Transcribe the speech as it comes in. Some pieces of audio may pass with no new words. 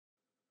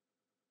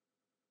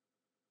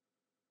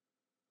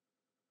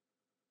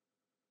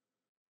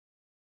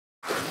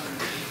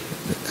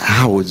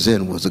Howard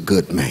Zinn was a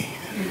good man.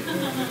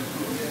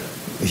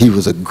 He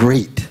was a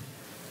great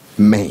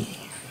man.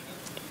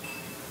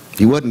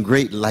 He wasn't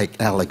great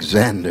like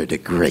Alexander the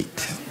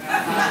Great.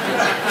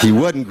 He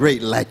wasn't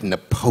great like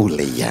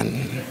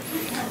Napoleon.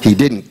 He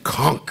didn't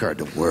conquer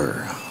the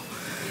world.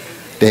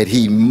 That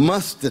he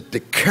mustered the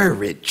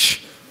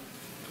courage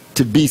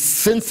to be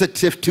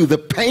sensitive to the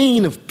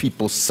pain of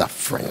people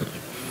suffering.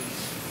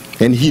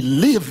 And he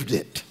lived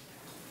it.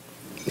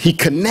 He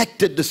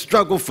connected the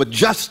struggle for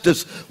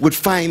justice with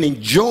finding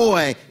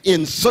joy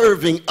in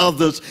serving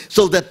others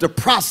so that the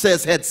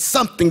process had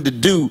something to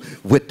do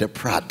with the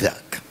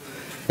product.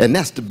 And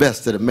that's the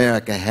best that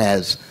America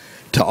has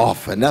to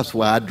offer. And that's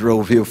why I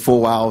drove here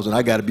 4 hours and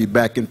I got to be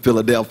back in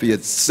Philadelphia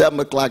at 7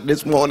 o'clock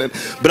this morning.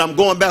 But I'm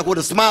going back with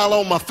a smile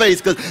on my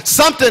face because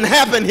something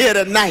happened here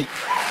tonight.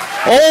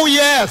 Oh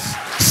yes,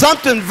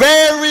 something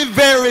very,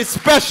 very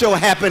special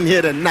happened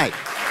here tonight.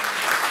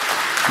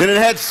 And it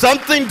had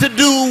something to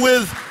do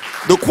with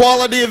the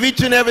quality of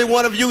each and every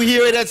one of you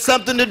here. It had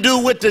something to do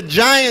with the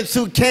giants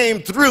who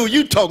came through.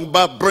 You talking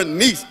about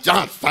Bernice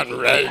Johnson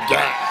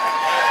Reagon.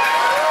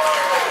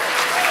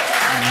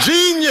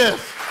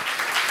 Genius.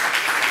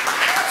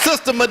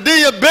 Sister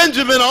Medea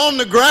Benjamin on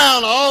the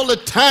ground all the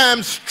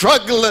time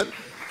struggling.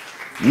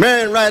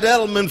 Marian Wright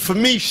Edelman, for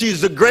me,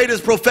 she's the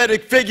greatest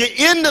prophetic figure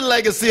in the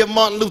legacy of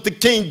Martin Luther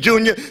King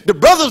Jr. The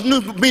brothers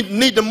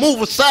need to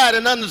move aside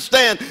and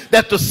understand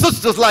that the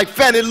sisters like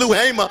Fannie Lou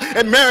Hamer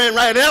and Marian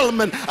Wright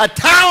Edelman are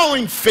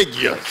towering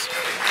figures.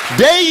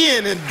 Day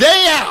in and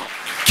day out,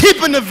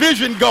 keeping the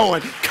vision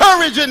going,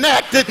 courage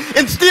enacted,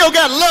 and still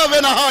got love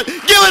in her heart.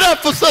 Give it up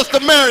for Sister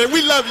Marian.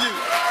 We love you.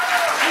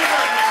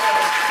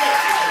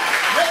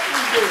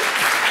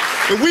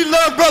 And we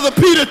love Brother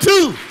Peter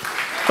too.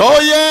 Oh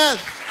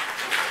yes.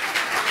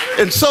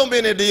 And so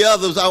many of the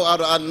others.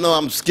 I know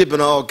I'm skipping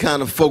all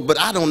kind of folk, but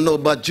I don't know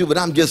about you, but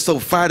I'm just so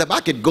fired up.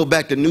 I could go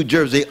back to New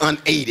Jersey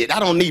unaided. I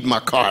don't need my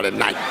car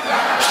tonight.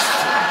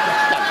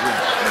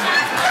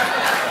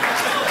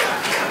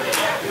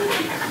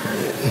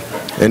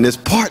 And it's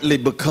partly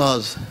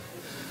because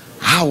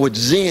Howard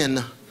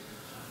Zinn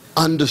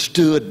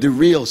understood the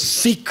real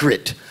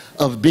secret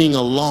of being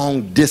a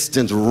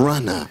long-distance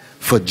runner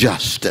for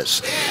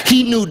justice.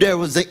 He knew there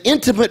was an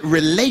intimate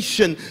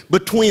relation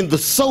between the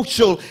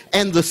social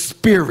and the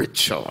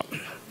spiritual.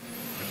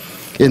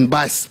 And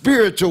by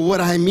spiritual,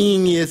 what I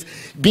mean is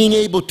being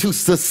able to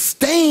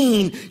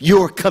sustain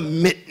your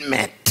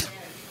commitment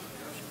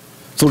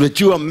so that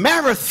you're a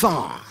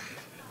marathon.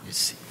 You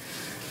see,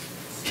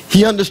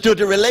 he understood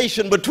the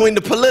relation between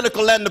the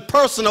political and the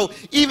personal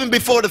even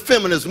before the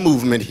feminist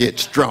movement hit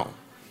strong.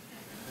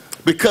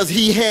 Because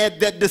he had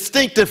that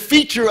distinctive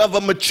feature of a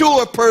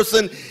mature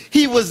person.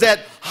 He was that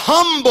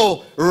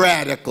humble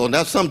radical.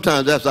 Now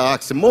sometimes that's an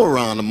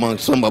oxymoron among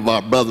some of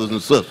our brothers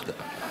and sisters.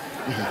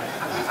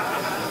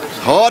 It's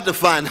hard to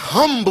find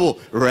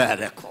humble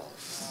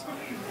radicals.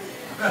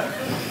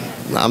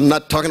 I'm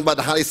not talking about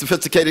the highly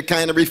sophisticated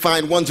kind of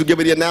refined ones who give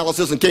you the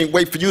analysis and can't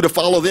wait for you to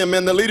follow them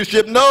in the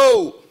leadership.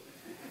 No.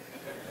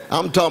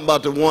 I'm talking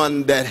about the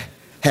one that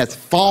has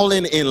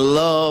fallen in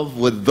love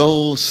with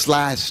those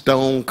sly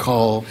stone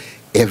called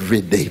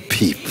everyday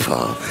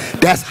people.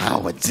 That's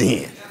Howard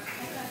Zinn.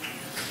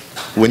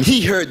 When he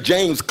heard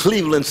James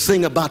Cleveland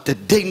sing about the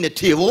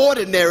dignity of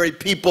ordinary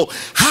people,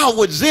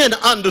 Howard Zinn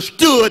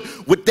understood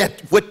what that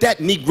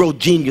Negro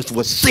genius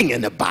was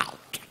singing about.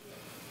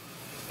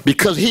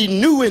 Because he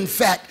knew, in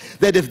fact,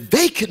 that if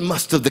they could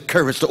muster the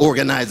courage to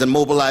organize and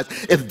mobilize,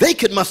 if they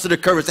could muster the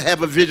courage to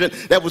have a vision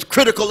that was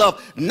critical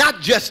of not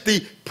just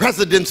the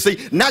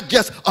presidency, not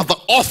just of an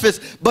office,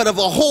 but of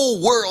a whole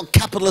world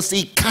capitalist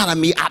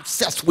economy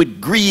obsessed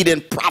with greed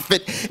and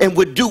profit and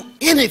would do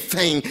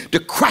anything to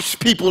crush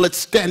people that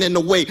stand in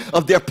the way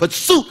of their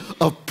pursuit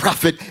of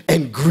profit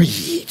and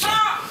greed.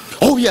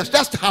 Oh yes,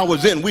 that's the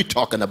Howard Zinn we're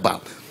talking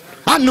about.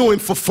 I knew him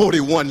for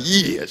 41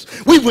 years.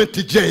 We went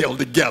to jail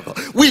together.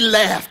 We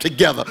laughed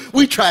together.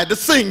 We tried to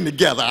sing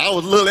together. I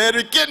was a little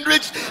Eddie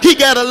Kendricks. He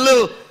got a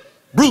little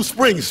Bruce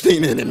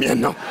Springsteen in him, you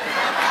know.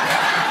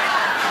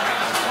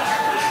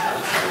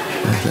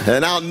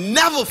 And I'll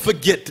never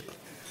forget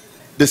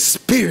the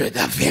spirit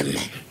of him.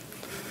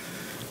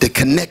 The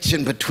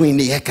connection between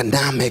the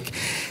economic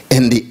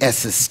and the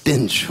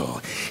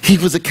existential. He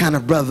was the kind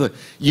of brother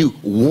you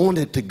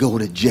wanted to go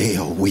to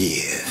jail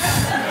with.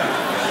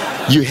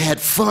 You had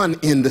fun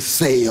in the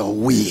cell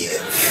with.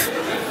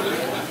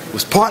 It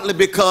was partly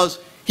because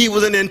he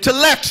was an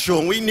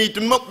intellectual. We need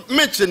to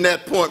mention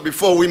that point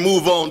before we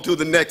move on to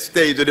the next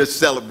stage of this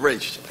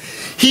celebration.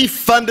 He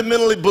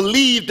fundamentally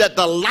believed that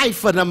the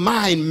life of the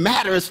mind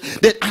matters,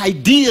 that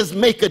ideas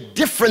make a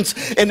difference,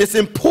 and it's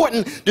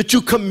important that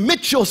you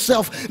commit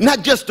yourself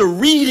not just to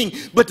reading,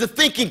 but to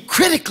thinking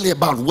critically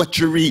about what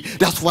you read.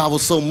 That's why I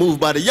was so moved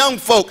by the young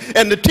folk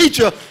and the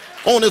teacher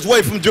on his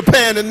way from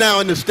Japan and now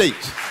in the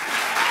States.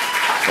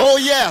 Oh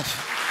yes,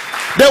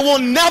 there will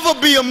never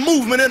be a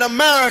movement in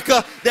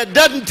America that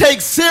doesn't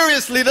take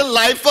seriously the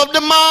life of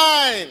the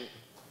mind.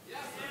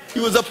 He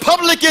was a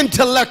public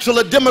intellectual,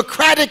 a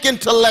democratic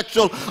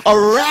intellectual, a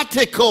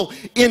radical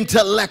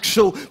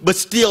intellectual, but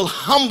still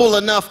humble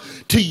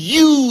enough to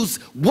use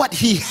what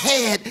he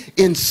had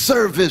in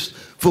service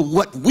for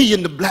what we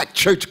in the black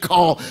church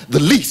call the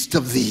least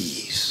of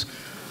these.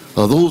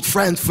 Or those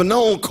Frantz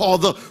Fanon call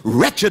the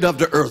wretched of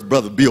the earth.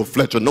 Brother Bill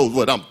Fletcher knows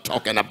what I'm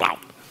talking about.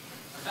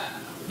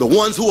 The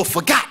ones who are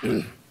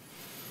forgotten.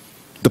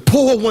 The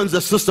poor ones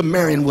that Sister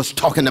Marian was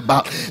talking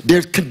about,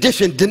 their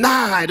condition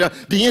denied,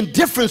 the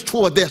indifference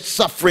toward their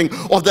suffering,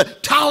 or the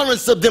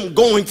tolerance of them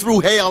going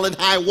through hell and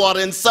high water,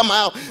 and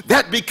somehow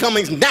that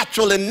becoming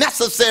natural and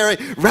necessary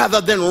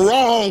rather than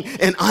wrong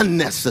and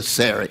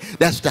unnecessary.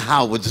 That's the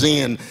Howard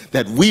Zinn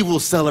that we will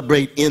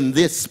celebrate in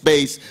this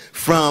space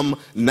from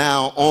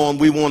now on.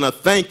 We want to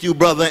thank you,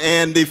 Brother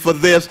Andy, for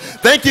this.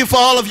 Thank you for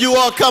all of you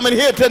all coming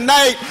here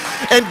tonight,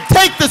 and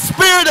take the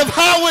spirit of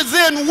Howard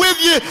Zinn with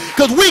you,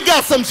 because we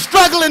got some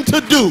struggling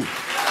to do.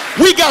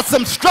 We got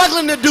some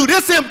struggling to do.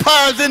 This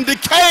empire is in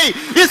decay,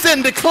 it's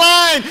in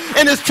decline,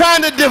 and it's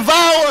trying to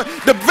devour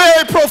the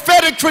very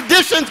prophetic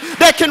traditions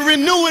that can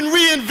renew and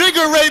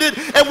reinvigorate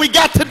it, and we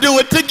got to do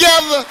it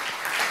together.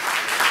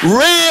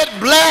 Red,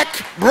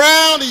 black,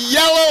 brown,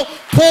 yellow,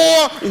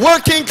 poor,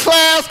 working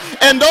class,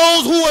 and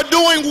those who are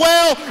doing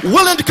well,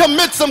 willing to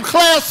commit some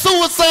class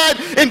suicide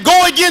and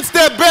go against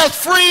their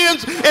best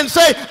friends and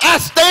say, I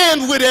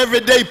stand with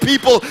everyday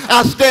people,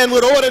 I stand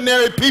with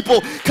ordinary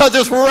people, because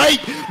it's right,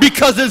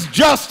 because it's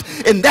just,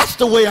 and that's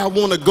the way I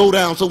want to go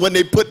down. So when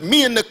they put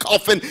me in the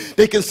coffin,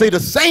 they can say the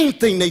same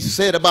thing they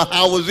said about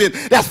how I was in.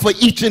 That's for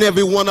each and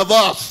every one of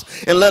us.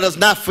 And let us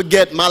not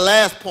forget my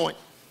last point.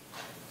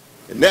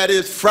 And that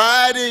is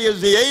Friday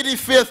is the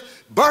 85th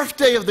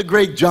birthday of the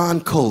great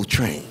John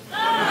Coltrane.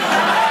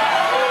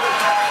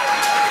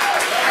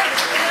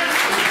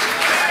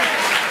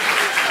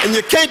 And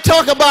you can't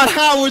talk about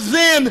Howard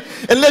Zinn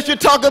unless you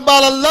talk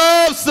about a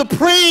love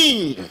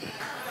supreme.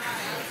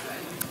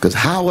 Because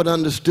Howard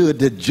understood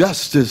that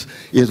justice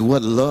is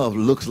what love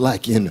looks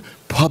like in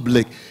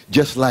public,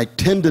 just like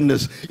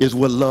tenderness is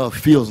what love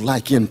feels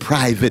like in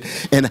private.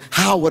 And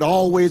Howard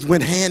always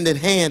went hand in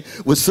hand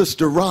with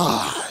Sister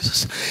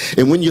Roz.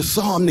 And when you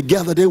saw them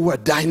together, they were a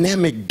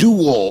dynamic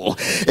duo.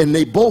 And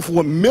they both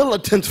were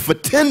militants for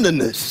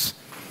tenderness,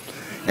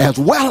 as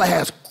well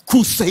as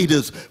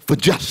crusaders for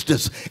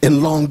justice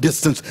and long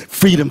distance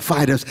freedom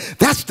fighters.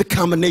 That's the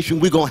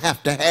combination we're going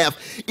to have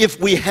if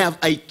we have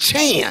a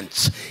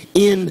chance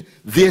in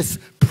this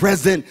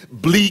present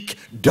bleak,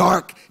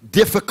 dark,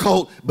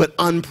 difficult, but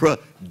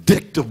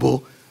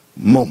unpredictable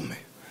moment.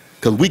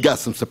 Because we got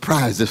some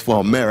surprises for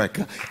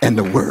America and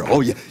the world.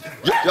 Oh yeah,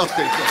 y'all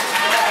stay.